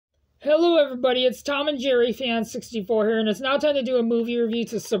Hello everybody, it's Tom and Jerry Fan64 here, and it's now time to do a movie review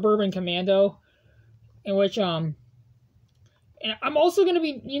to Suburban Commando, in which, and I'm also going to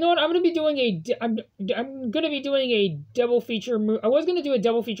be, you know what, I'm going to be doing I'm going to be doing a double feature movie. I was going to do a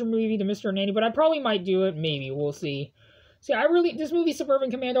double feature movie to Mr. Nanny, but I probably might do it, maybe, we'll see. See, this movie Suburban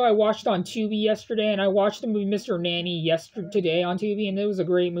Commando, I watched on Tubi yesterday, and I watched the movie Mr. Nanny today on Tubi, and it was a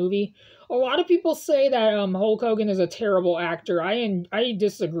great movie. A lot of people say that Hulk Hogan is a terrible actor. I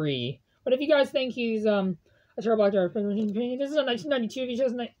disagree. But if you guys think he's a terrible actor, this is a 1992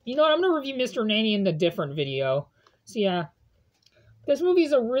 video. You know what? I'm going to review Mr. Nanny in a different video. So yeah, this movie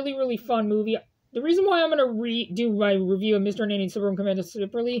is a really, really fun movie. The reason why I'm going to do my review of Mr. Nanny and Suburban Commando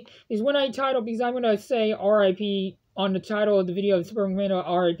separately is because I'm going to say R.I.P. on the title of the video of Suburban Commando,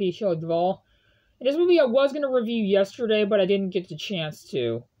 R.I.P. Shelley Duvall. And this movie I was going to review yesterday, but I didn't get the chance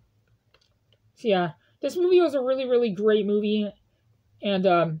to. So yeah, this movie was a really, really great movie. And,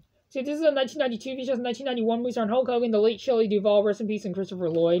 see, this is a 1992 feature, 1991 movie starring Hulk Hogan, the late Shelley Duvall, rest in peace, and Christopher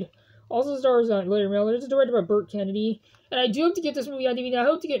Lloyd. Also stars Larry Miller. This is directed by Burt Kennedy. And I do hope to get this movie on DVD. I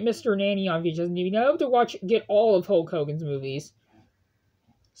hope to get Mr. Nanny on VHS and DVD. I hope to get all of Hulk Hogan's movies.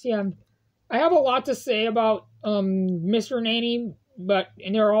 So yeah, I have a lot to say about Mr. Nanny,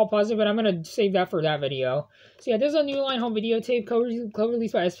 and they're all positive, but I'm going to save that for that video. So yeah, this is a New Line home videotape,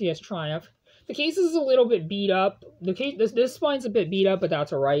 co-released by SPS Triumph. The case is a little bit beat up. This spine's a bit beat up, but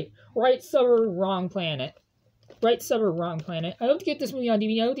that's alright. Right suburb, wrong planet. Right suburb, wrong planet. I hope to get this movie on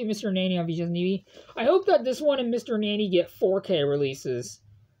DVD. I hope to get Mr. Nanny on VHS and DVD. I hope that this one and Mr. Nanny get 4K releases.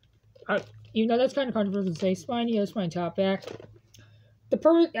 Even though that's kind of controversial to say. Spine top back. The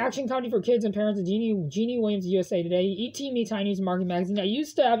perfect action comedy for kids and parents of Jeannie Williams, USA Today. E.T. Me Tiny News Market Magazine. I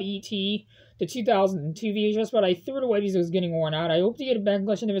used to have E.T. the 2002 VHS, but I threw it away because it was getting worn out. I hope to get a back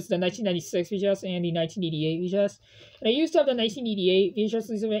collection if it's the 1996 VHS and the 1988 VHS. And I used to have the 1988 VHS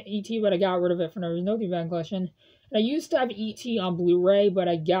release of E.T., but I got rid of it for no reason. No back collection. And I used to have E.T. on Blu-ray, but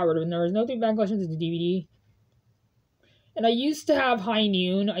I got rid of it. And there was no back collection to the DVD. And I used to have High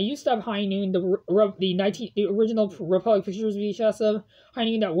Noon. The original Republic Pictures VHS of High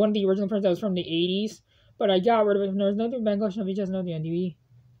Noon, that one of the original prints that was from the 80s. But I got rid of it. And there was no back collection of VHS, nothing on DVD.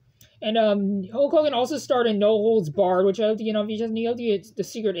 And Hulk Hogan also starred in No Holds Barred, which I hope to get on VHS and DVD. I hope to get The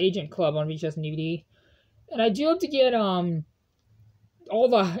Secret Agent Club on VHS and DVD. And I do hope to get all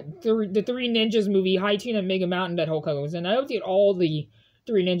the Three Ninjas movie, High Tune and Mega Mountain, that Hulk Hogan was in. I hope to get all the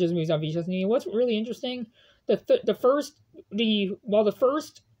Three Ninjas movies on VHS and DVD. What's really interesting, the first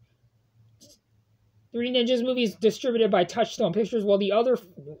Three Ninjas movie is distributed by Touchstone Pictures, while the other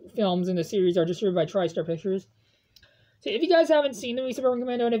films in the series are distributed by TriStar Pictures. So if you guys haven't seen the movie Suburban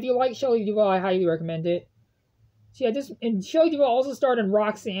Commando, and if you like Shelley Duvall, I highly recommend it. So yeah, and Shelley Duvall also starred in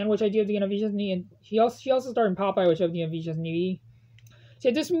Roxanne, which I do have to get on VHS and DVD, and she also starred in Popeye, which I have to get on VHS and DVD. So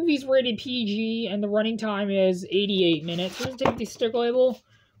yeah, this movie's rated PG, and the running time is 88 minutes. We're going to take the sticker label.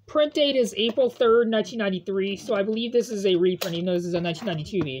 Print date is April 3rd, 1993, so I believe this is a reprint, even though this is a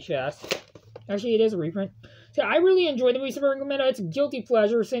 1992 VHS. Actually, it is a reprint. So I really enjoyed the movie Suburban Commando. It's a guilty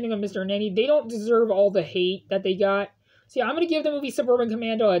pleasure. Same thing with Mr. Nanny. They don't deserve all the hate that they got. So yeah, I'm going to give the movie Suburban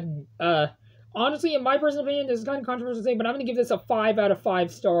Commando honestly, in my personal opinion, this is kind of controversial to say, but I'm going to give this a 5 out of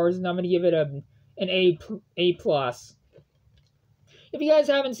 5 stars, and I'm going to give it an A+. If you guys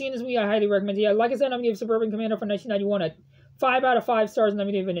haven't seen this movie, I highly recommend it. Yeah, like I said, I'm going to give Suburban Commando from 1991 a 5 out of 5 stars, and I'm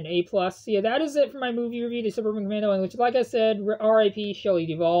going to give it an A+. So yeah, that is it for my movie review to Suburban Commando, which, like I said, R.I.P. Shelley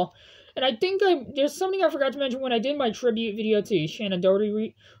Duvall. And I think there's something I forgot to mention when I did my tribute video to Shannon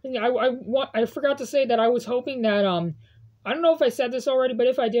Doherty. I forgot to say that I was hoping that, I don't know if I said this already, but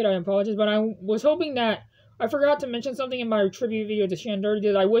if I did, I apologize. But I was hoping that, I forgot to mention something in my tribute video to Shannon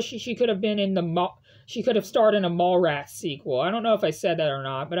Doherty that I wish she could have been in she could have starred in a Mallrats sequel. I don't know if I said that or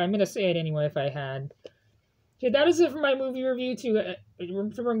not, but I'm going to say it anyway if I had. Okay, that is it for my movie review to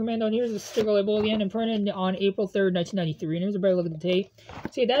Suburban Commando. And here's the sticker label again, and printed on April 3rd, 1993. And here's a better look at the tape.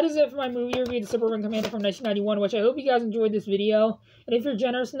 So yeah, that is it for my movie review to Suburban Commando from 1991, which I hope you guys enjoyed this video. And if you're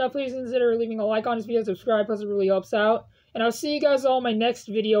generous enough, please consider leaving a like on this video, subscribe, plus it really helps out. And I'll see you guys all in my next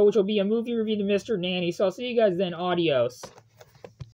video, which will be a movie review to Mr. Nanny. So I'll see you guys then. Adios.